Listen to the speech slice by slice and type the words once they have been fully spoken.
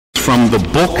from the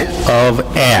book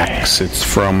of Acts. It's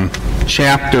from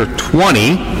chapter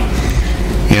 20,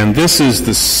 and this is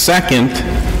the second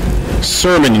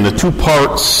sermon in the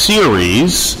two-part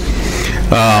series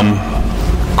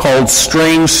called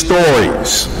Strange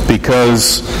Stories,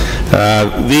 because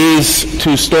these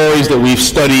two stories that we've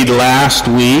studied last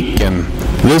week and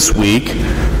this week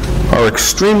are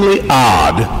extremely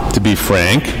odd, to be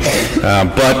frank,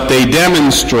 but they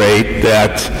demonstrate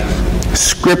that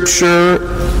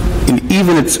Scripture, and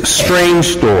even its strange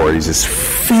stories, is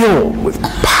filled with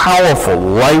powerful,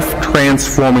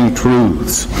 life-transforming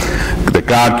truths that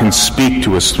God can speak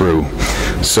to us through.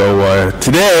 So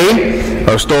today,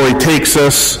 our story takes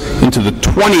us into the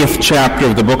 20th chapter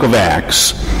of the book of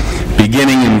Acts,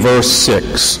 beginning in verse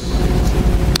 6.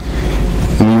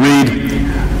 And we read,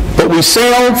 "But we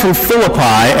sailed from Philippi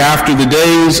after the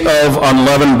days of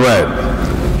unleavened bread,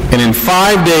 and in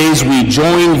 5 days we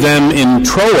joined them in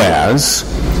Troas,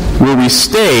 where we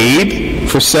stayed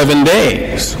for 7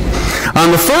 days.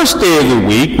 On the first day of the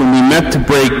week, when we met to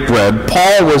break bread,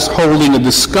 Paul was holding a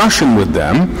discussion with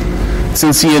them,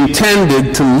 since he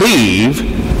intended to leave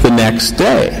the next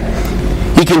day.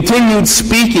 He continued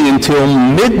speaking until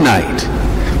midnight.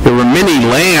 There were many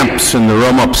lamps in the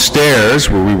room upstairs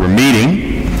where we were meeting.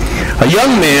 A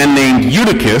young man named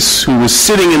EUCC, who was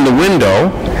sitting in the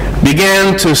window,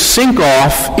 began to sink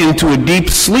off into a deep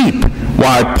sleep,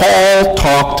 while Paul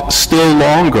talked still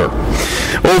longer.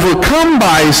 Overcome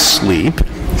by sleep,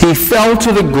 he fell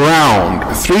to the ground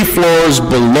 3 floors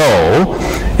below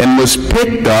and was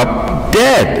picked up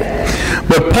dead.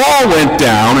 But Paul went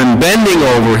down and, bending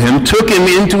over him, took him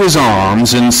into his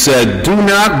arms and said, 'Do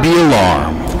not be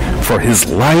alarmed, for his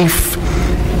life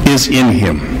is in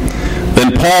him.'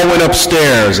 Then Paul went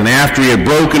upstairs, and after he had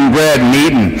broken bread and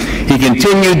eaten, he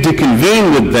continued to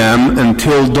convene with them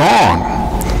until dawn.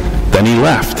 Then he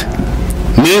left.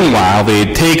 Meanwhile, they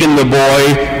had taken the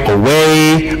boy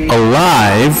away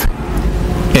alive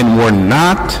and were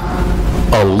not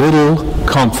a little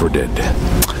comforted."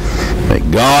 May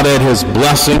God add his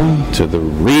blessing to the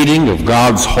reading of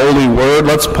God's holy word.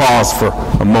 Let's pause for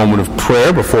a moment of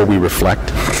prayer before we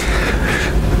reflect.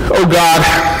 Oh God,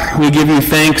 we give you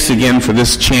thanks again for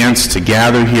this chance to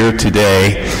gather here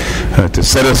today, to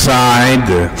set aside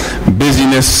the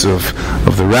busyness of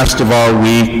the rest of our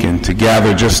week and to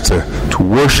gather just to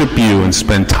worship you and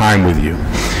spend time with you.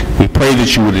 We pray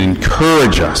that you would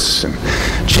encourage us and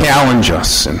challenge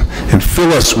us and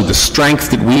fill us with the strength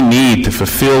that we need to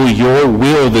fulfill your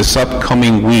will this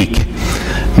upcoming week.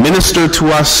 Minister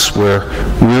to us where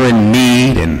we're in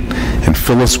need and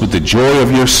fill us with the joy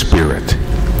of your Spirit.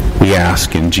 We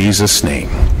ask in Jesus' name.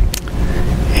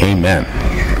 Amen.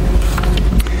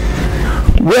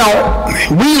 Well,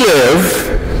 we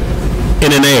live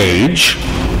in an age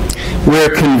where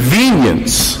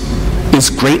convenience is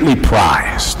greatly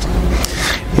prized.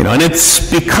 And it's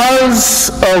because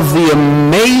of the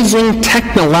amazing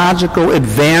technological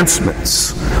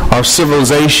advancements our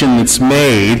civilization that's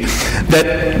made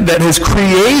that has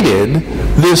created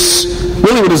this,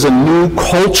 really what is a new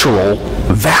cultural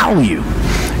value.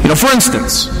 For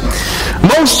instance,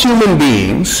 most human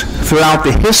beings throughout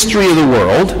the history of the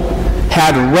world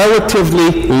had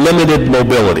relatively limited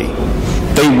mobility.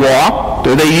 They walked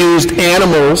or they used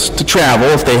animals to travel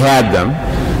if they had them,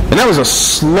 and that was a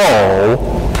slow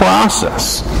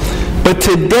process. But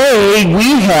today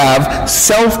we have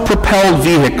self-propelled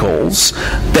vehicles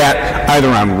that either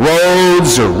on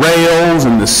roads or rails,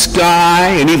 in the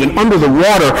sky, and even under the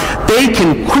water, they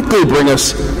can quickly bring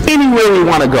us anywhere we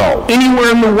want to go, anywhere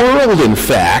in the world, in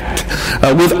fact,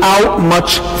 without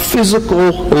much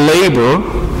physical labor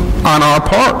on our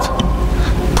part.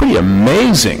 Pretty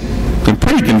amazing. And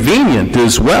pretty convenient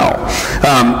as well.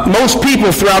 Most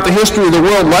people throughout the history of the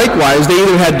world, likewise, they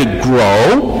either had to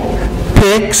grow,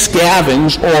 pick,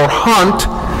 scavenge, or hunt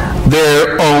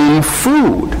their own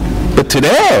food. But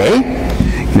today,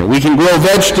 we can grow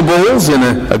vegetables in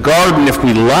a garden if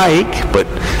we like, but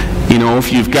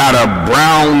if you've got a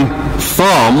brown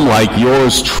thumb like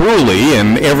yours truly,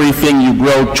 and everything you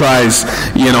grow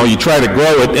you try to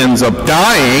grow it ends up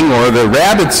dying, or the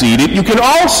rabbits eat it, you can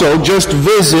also just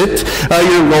visit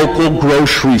your local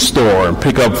grocery store and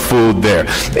pick up food there.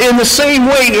 In the same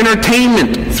way,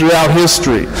 entertainment throughout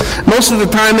history, most of the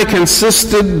time it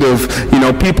consisted of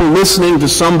people listening to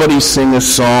somebody sing a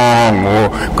song or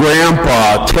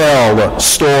grandpa tell a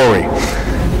story.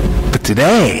 But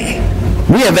today,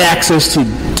 we have access to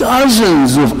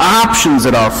dozens of options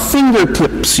at our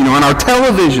fingertips, on our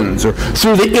televisions or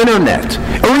through the internet,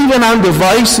 or even on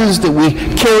devices that we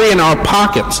carry in our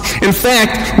pockets. In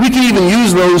fact, we can even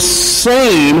use those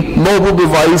same mobile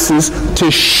devices to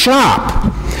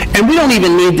shop. And we don't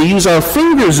even need to use our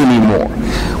fingers anymore.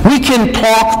 We can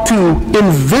talk to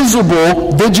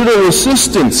invisible digital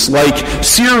assistants like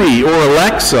Siri or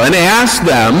Alexa and ask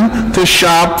them to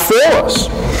shop for us.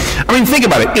 I mean, think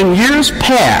about it. In years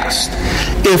past,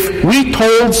 if we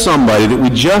told somebody that we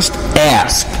just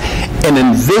asked an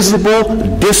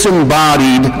invisible,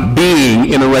 disembodied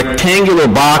being in a rectangular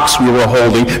box we were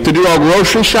holding to do our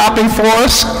grocery shopping for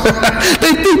us,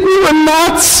 they'd think we were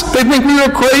nuts. They'd think we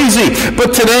were crazy.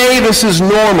 But today, this is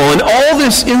normal. And all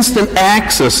this instant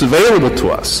access available to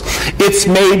us, it's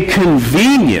made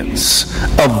convenience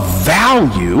a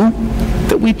value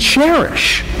that we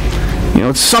cherish.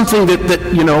 It's something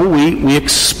that we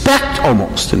expect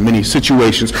almost in many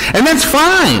situations. And that's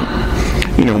fine.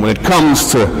 When it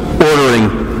comes to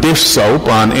ordering dish soap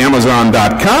on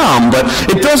Amazon.com, but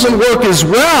it doesn't work as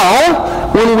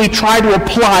well when we try to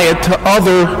apply it to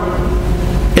other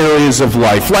areas of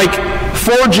life, like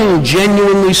forging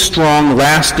genuinely strong,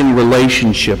 lasting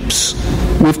relationships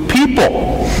with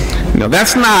people.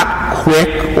 That's not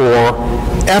quick or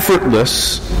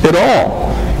effortless at all.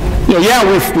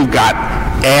 We've got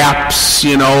apps,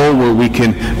 where we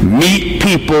can meet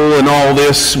people and all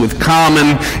this with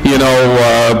common,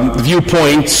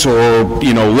 viewpoints or,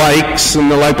 likes and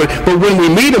the like. But when we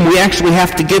meet them, we actually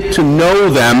have to get to know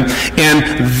them, and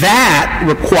that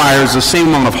requires the same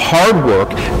amount of hard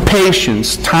work,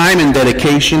 patience, time, and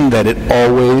dedication that it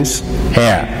always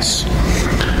has.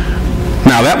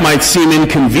 Now, that might seem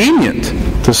inconvenient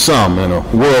to some in a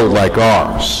world like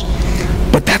ours,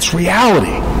 but that's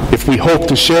reality if we hope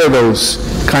to share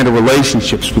those kind of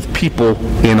relationships with people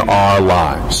in our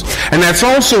lives. And that's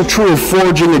also true of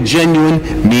forging a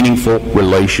genuine, meaningful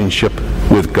relationship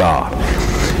with God.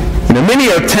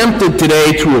 Many are tempted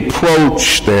today to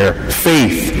approach their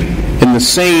faith in the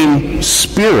same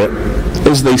spirit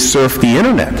as they surf the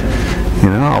internet.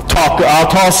 I'll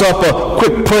toss up a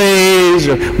quick praise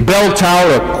or belt out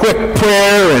a quick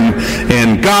prayer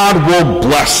and God will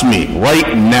bless me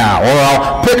right now. Or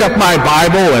I'll pick up my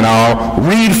Bible and I'll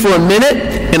read for a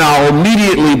minute and I'll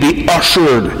immediately be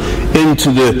ushered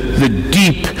into the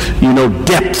deep,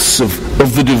 depths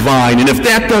of the divine. And if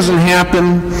that doesn't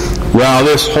happen, well,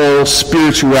 this whole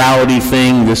spirituality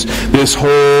thing, this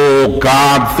whole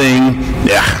God thing,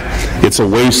 it's a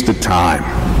waste of time.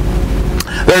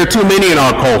 There are too many in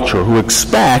our culture who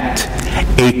expect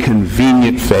a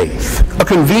convenient faith, a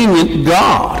convenient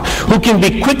God, who can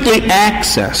be quickly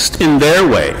accessed in their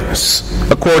ways,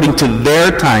 according to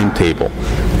their timetable,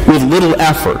 with little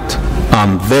effort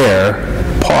on their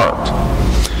part.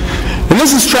 And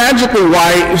this is tragically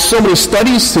why so many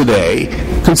studies today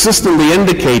consistently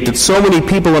indicate that so many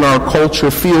people in our culture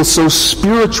feel so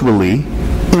spiritually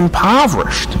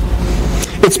impoverished.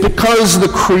 It's because the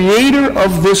creator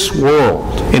of this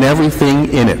world and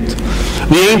everything in it,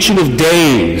 the Ancient of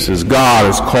Days, as God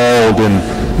is called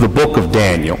in the book of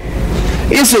Daniel,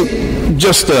 isn't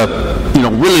just a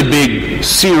really big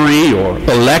Siri or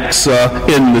Alexa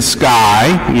in the sky,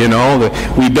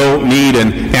 that we don't need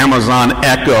an Amazon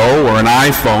Echo or an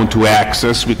iPhone to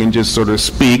access. We can just sort of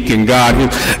speak and God.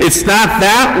 It's not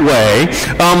that way,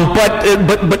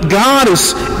 but God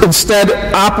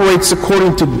instead operates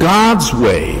according to God's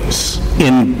ways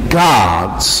in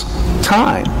God's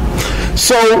time.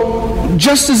 So,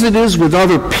 just as it is with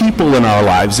other people in our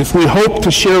lives, if we hope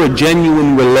to share a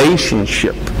genuine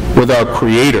relationship with our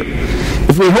Creator,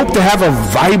 if we hope to have a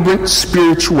vibrant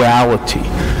spirituality,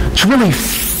 to really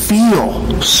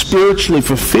feel spiritually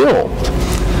fulfilled,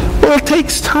 well, it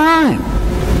takes time.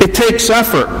 It takes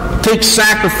effort. It takes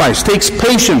sacrifice. It takes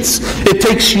patience. It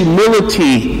takes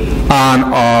humility on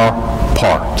our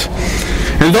part.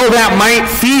 And though that might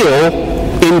feel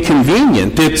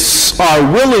inconvenient, it's our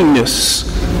willingness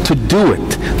to do it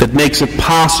that makes it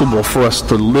possible for us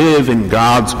to live in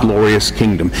God's glorious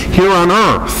kingdom here on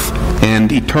earth and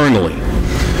eternally.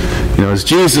 As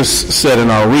Jesus said in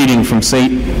our reading from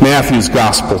St. Matthew's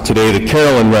Gospel today that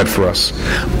Carolyn read for us,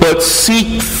 but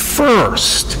seek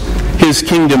first his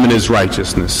kingdom and his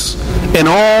righteousness, and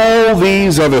all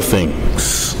these other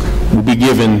things will be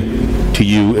given to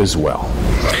you as well.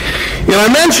 And I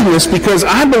mention this because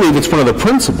I believe it's one of the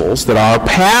principles that our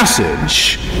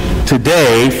passage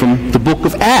today from the book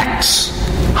of Acts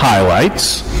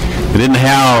highlights. They didn't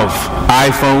have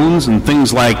iPhones and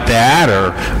things like that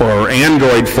or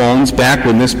Android phones back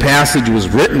when this passage was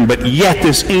written, but yet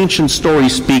this ancient story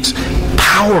speaks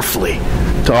powerfully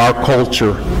to our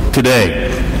culture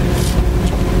today.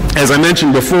 As I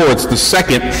mentioned before, it's the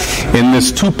second in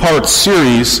this two-part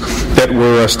series that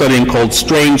we're studying called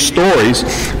Strange Stories,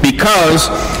 because,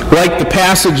 like the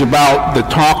passage about the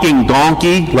talking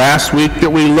donkey last week that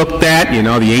we looked at,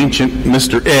 the ancient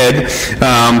Mr. Ed,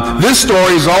 this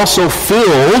story is also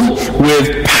filled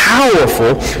with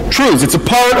powerful truths. It's a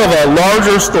part of a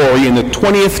larger story in the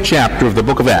 20th chapter of the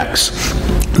book of Acts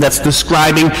that's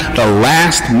describing the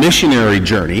last missionary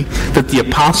journey that the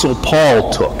Apostle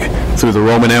Paul took through the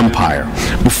Roman Empire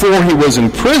before he was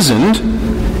imprisoned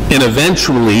and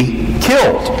eventually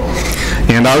killed.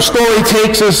 And our story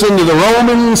takes us into the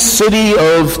Roman city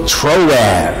of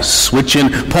Troas, which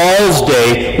in Paul's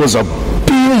day was a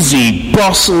busy,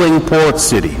 bustling port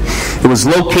city. It was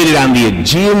located on the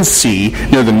Aegean Sea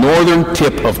near the northern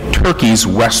tip of Turkey's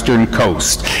western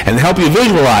coast. And to help you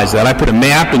visualize that, I put a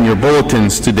map in your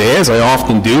bulletins today, as I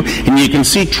often do, and you can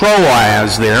see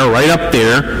Troas there, right up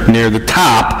there, near the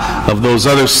top of those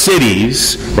other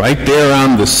cities, right there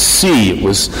on the sea. It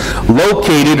was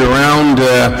located around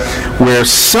where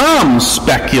some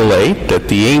speculate that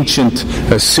the ancient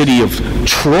city of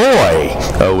Troy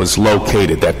was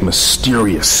located, that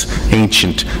mysterious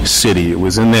ancient city. It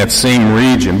was in that same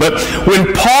region. But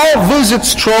when Paul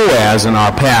visits Troas in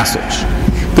our passage,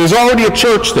 there's already a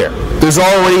church there. There's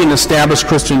already an established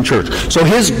Christian church. So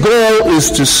his goal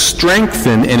is to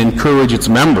strengthen and encourage its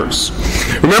members.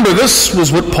 Remember, this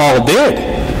was what Paul did.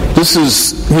 This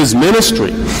is his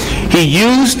ministry. He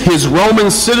used his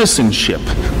Roman citizenship,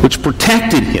 which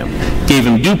protected him, gave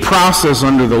him due process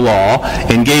under the law,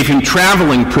 and gave him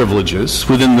traveling privileges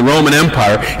within the Roman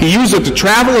Empire. He used it to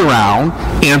travel around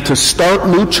and to start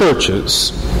new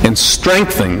churches and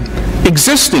strengthen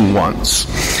existing ones.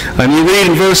 And you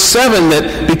read in verse 7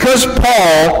 that because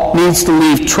Paul needs to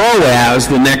leave Troas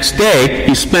the next day,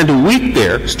 he spent a week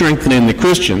there strengthening the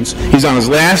Christians. He's on his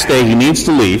last day, he needs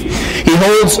to leave. He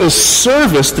holds a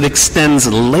service that extends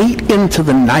late into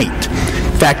the night.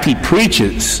 In fact, he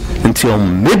preaches until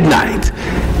midnight.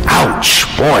 Ouch!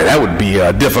 Boy, that would be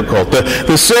difficult.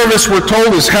 The service, we're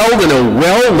told, is held in a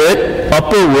well-lit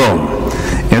upper room.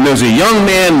 And there's a young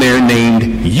man there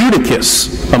named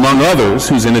Eutychus, among others,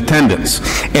 who's in attendance.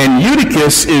 And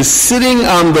Eutychus is sitting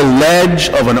on the ledge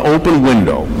of an open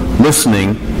window,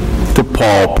 listening to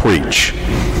Paul preach.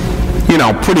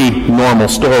 Pretty normal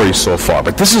story so far.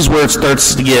 But this is where it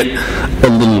starts to get a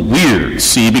little weird,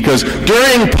 see? Because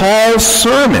during Paul's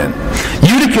sermon,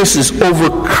 Eutychus is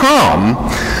overcome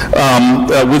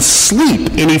with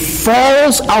sleep, and he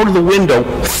falls out of the window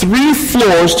 3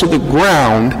 floors to the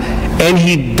ground, and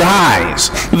he dies.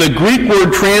 The Greek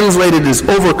word translated as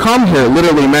overcome here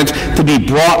literally meant to be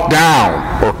brought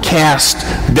down or cast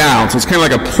down. So it's kind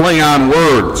of like a play on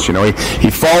words. He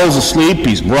falls asleep,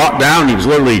 he's brought down, he was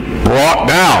literally brought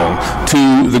down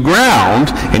to the ground,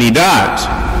 and he dies.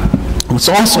 What's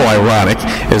also ironic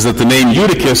is that the name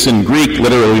Eutychus in Greek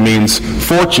literally means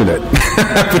fortunate,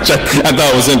 which I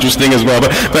thought was interesting as well.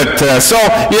 But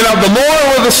the moral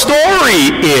of the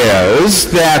story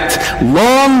is that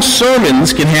long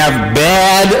sermons can have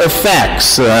bad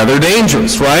effects. They're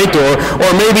dangerous, right?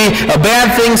 Or maybe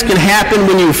bad things can happen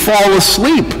when you fall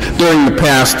asleep during the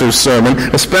pastor's sermon,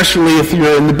 especially if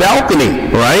you're in the balcony,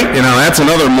 right? That's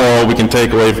another moral we can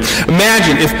take away.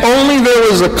 Imagine if only there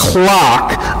was a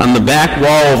clock on the back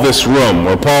wall of this room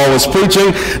where Paul was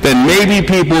preaching, then maybe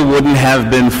people wouldn't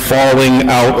have been falling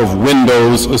out of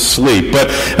windows asleep. But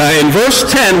in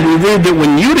verse 10, we read that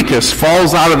when Eutychus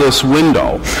falls out of this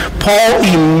window, Paul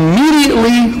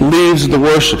immediately leaves the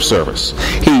worship service.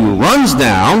 He runs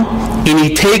down and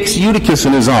he takes Eutychus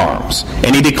in his arms,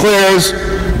 and he declares,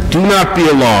 "Do not be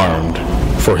alarmed,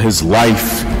 for his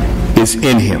life is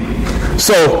in him."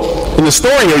 So, in the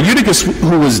story here, Eutychus,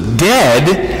 who was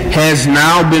dead, has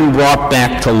now been brought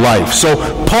back to life. So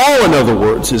Paul, in other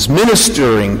words, is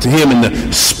ministering to him in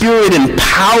the spirit and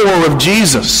power of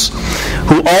Jesus,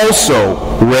 who also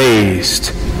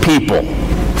raised people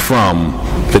from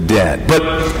the dead. But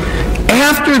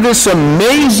after this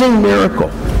amazing miracle,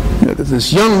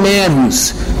 this young man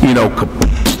who's,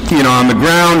 on the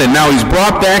ground, and now he's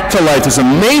brought back to life. This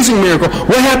amazing miracle.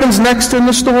 What happens next in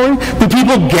the story? The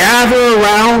people gather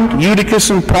around Eutychus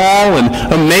and Paul in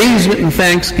amazement and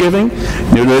thanksgiving.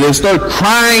 They start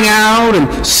crying out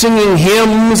and singing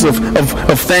hymns of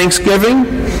thanksgiving.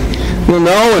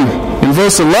 In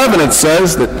verse 11 it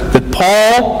says that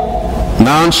Paul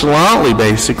nonchalantly,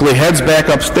 basically, heads back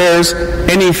upstairs,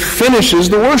 and he finishes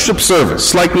the worship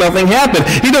service like nothing happened.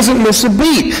 He doesn't miss a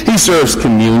beat. He serves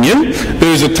communion.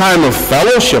 There's a time of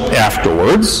fellowship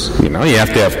afterwards. You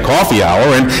have to have coffee hour,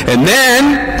 and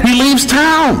then he leaves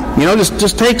town.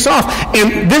 Just takes off.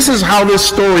 And this is how this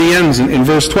story ends in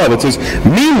verse 12. It says,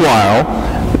 "Meanwhile,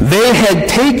 they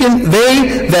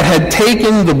that had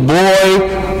taken the boy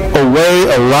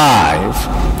away alive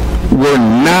were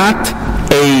not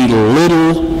a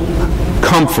little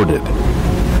comforted."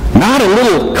 Not a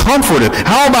little comforted.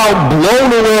 How about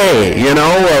blown away,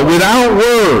 without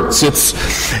words?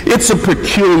 It's a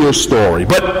peculiar story.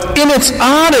 But in its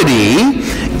oddity,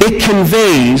 it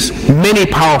conveys many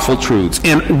powerful truths.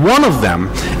 And one of them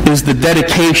is the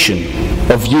dedication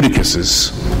of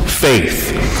Eutychus's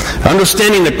faith.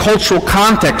 Understanding the cultural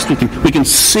context, we can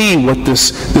see what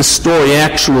this story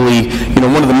actually,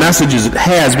 one of the messages it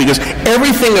has, because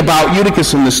everything about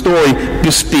Eutychus in the story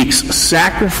bespeaks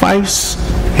sacrifice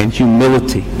and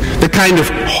humility. The kind of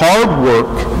hard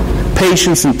work,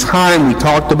 patience, and time we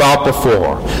talked about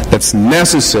before that's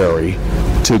necessary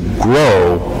to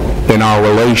grow in our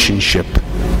relationship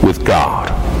with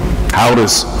God. How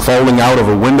does falling out of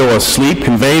a window asleep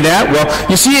convey that? Well,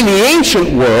 you see, in the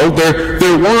ancient world,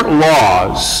 there weren't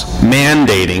laws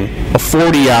mandating a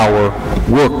 40-hour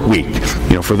work week.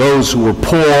 For those who were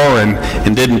poor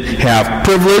and didn't have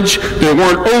privilege, there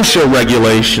weren't OSHA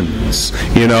regulations,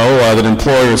 that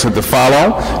employers had to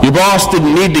follow. Your boss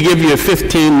didn't need to give you a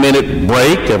 15-minute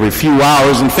break every few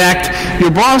hours. In fact, your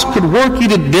boss could work you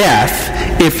to death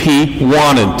if he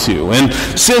wanted to. And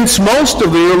since most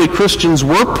of the early Christians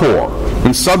were poor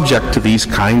and subject to these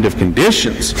kind of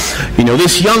conditions,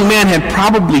 this young man had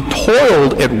probably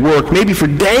toiled at work maybe for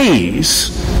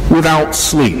days without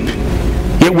sleep.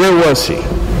 Yet where was he?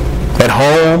 At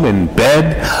home, in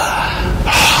bed,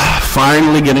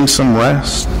 finally getting some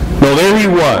rest? Well, there he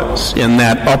was in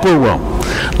that upper room,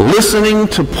 listening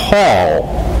to Paul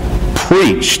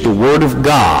preach the Word of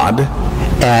God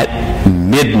at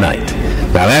midnight.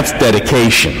 Now that's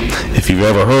dedication, if you've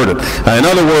ever heard it. In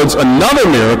other words, another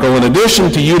miracle, in addition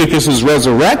to Eutychus'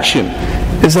 resurrection,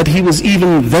 is that he was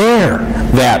even there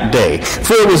that day.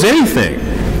 For it was anything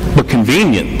but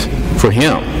convenient for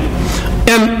him.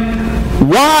 And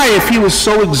why, if he was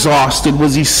so exhausted,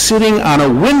 was he sitting on a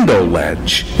window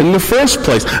ledge in the first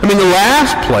place? The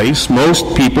last place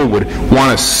most people would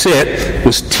want to sit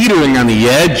was teetering on the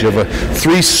edge of a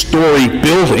 3-story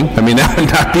building. That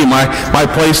would not be my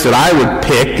place that I would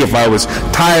pick if I was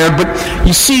tired. But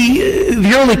you see,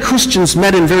 the early Christians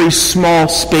met in very small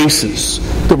spaces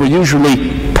that were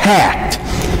usually packed.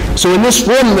 So in this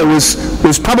room that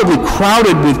was probably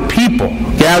crowded with people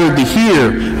gathered to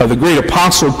hear of the great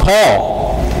apostle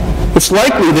Paul, it's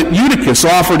likely that Eutychus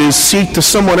offered his seat to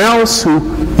someone else who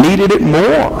needed it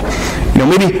more.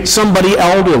 Maybe somebody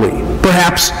elderly,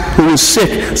 perhaps who was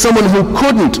sick, someone who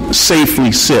couldn't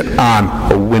safely sit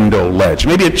on a window ledge,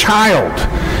 maybe a child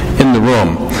in the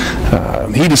room.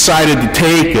 He decided to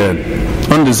take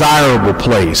an undesirable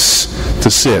place to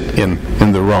sit in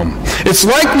the room. It's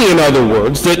likely, in other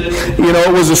words, that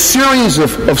it was a series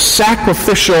of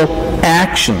sacrificial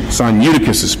actions on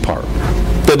Eutychus' part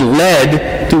that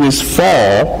led to his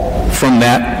fall from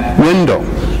that window.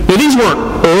 Now, these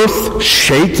weren't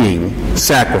earth-shaking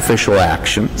sacrificial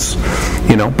actions,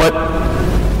 but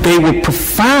they were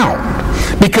profound,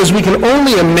 because we can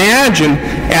only imagine,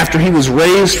 after he was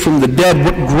raised from the dead,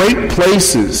 what great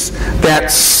places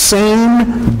that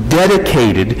same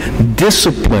dedicated,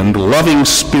 disciplined, loving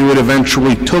spirit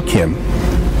eventually took him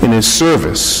in his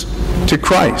service to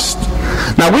Christ.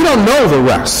 Now, we don't know the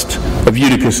rest of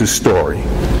Eutychus' story,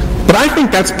 but I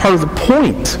think that's part of the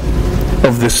point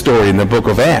of this story in the book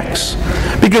of Acts,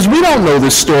 because we don't know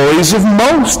the stories of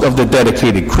most of the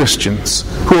dedicated Christians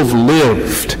who have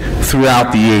lived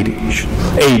throughout the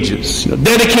ages.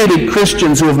 Dedicated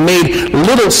Christians who have made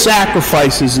little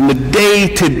sacrifices in the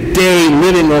day-to-day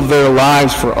living of their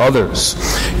lives for others,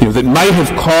 that might have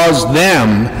caused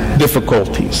them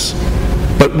difficulties,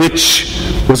 but which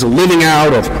was a living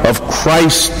out of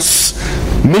Christ's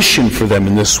mission for them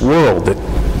in this world that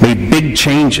made big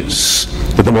changes,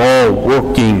 with them all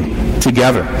working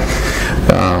together.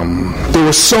 There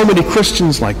were so many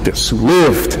Christians like this who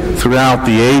lived throughout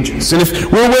the ages. And if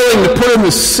we're willing to put in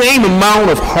the same amount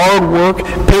of hard work,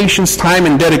 patience, time,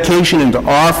 and dedication into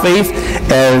our faith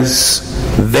as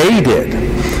they did,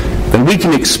 then we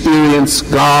can experience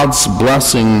God's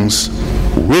blessings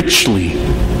richly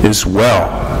as well,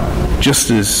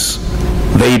 just as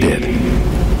they did.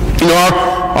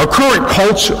 Our current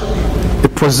culture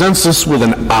it presents us with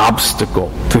an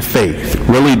obstacle to faith. It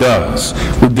really does.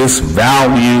 With this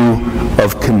value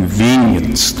of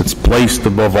convenience that's placed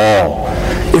above all.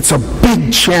 It's a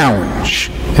big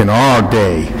challenge in our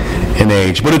day and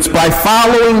age. But it's by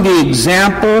following the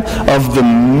example of the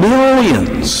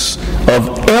millions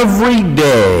of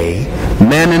everyday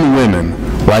men and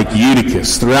women like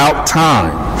Eutychus throughout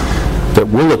time that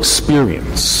we'll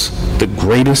experience the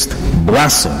greatest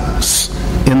blessings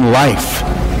in life.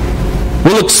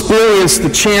 We'll experience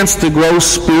the chance to grow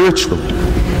spiritually,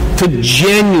 to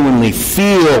genuinely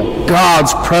feel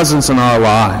God's presence in our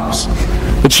lives,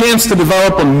 the chance to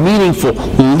develop a meaningful,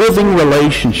 living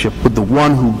relationship with the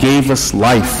one who gave us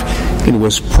life and who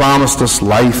has promised us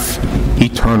life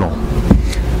eternal,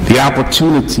 the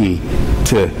opportunity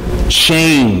to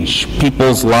change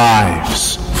people's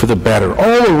lives for the better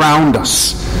all around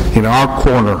us in our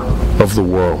corner of the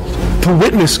world, to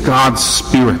witness God's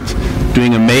Spirit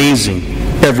doing amazing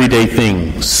everyday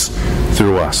things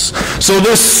through us. So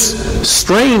this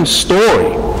strange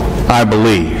story, I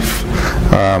believe,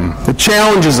 it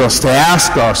challenges us to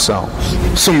ask ourselves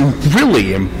some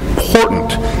really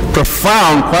important,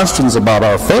 profound questions about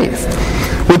our faith,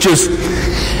 which is,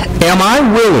 am I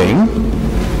willing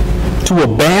to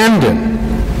abandon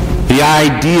the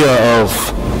idea of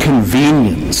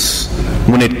convenience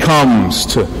when it comes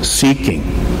to seeking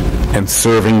and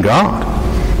serving God?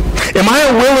 Am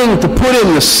I willing to put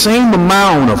in the same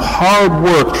amount of hard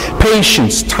work,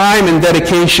 patience, time, and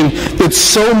dedication that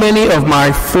so many of my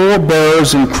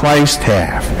forebears in Christ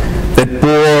have, that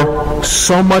bore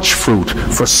so much fruit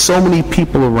for so many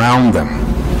people around them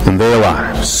in their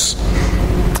lives?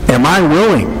 Am I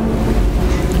willing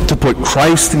to put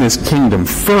Christ and His kingdom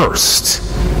first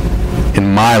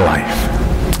in my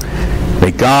life?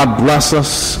 May God bless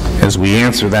us as we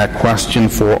answer that question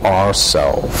for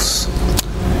ourselves.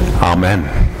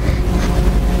 Amen.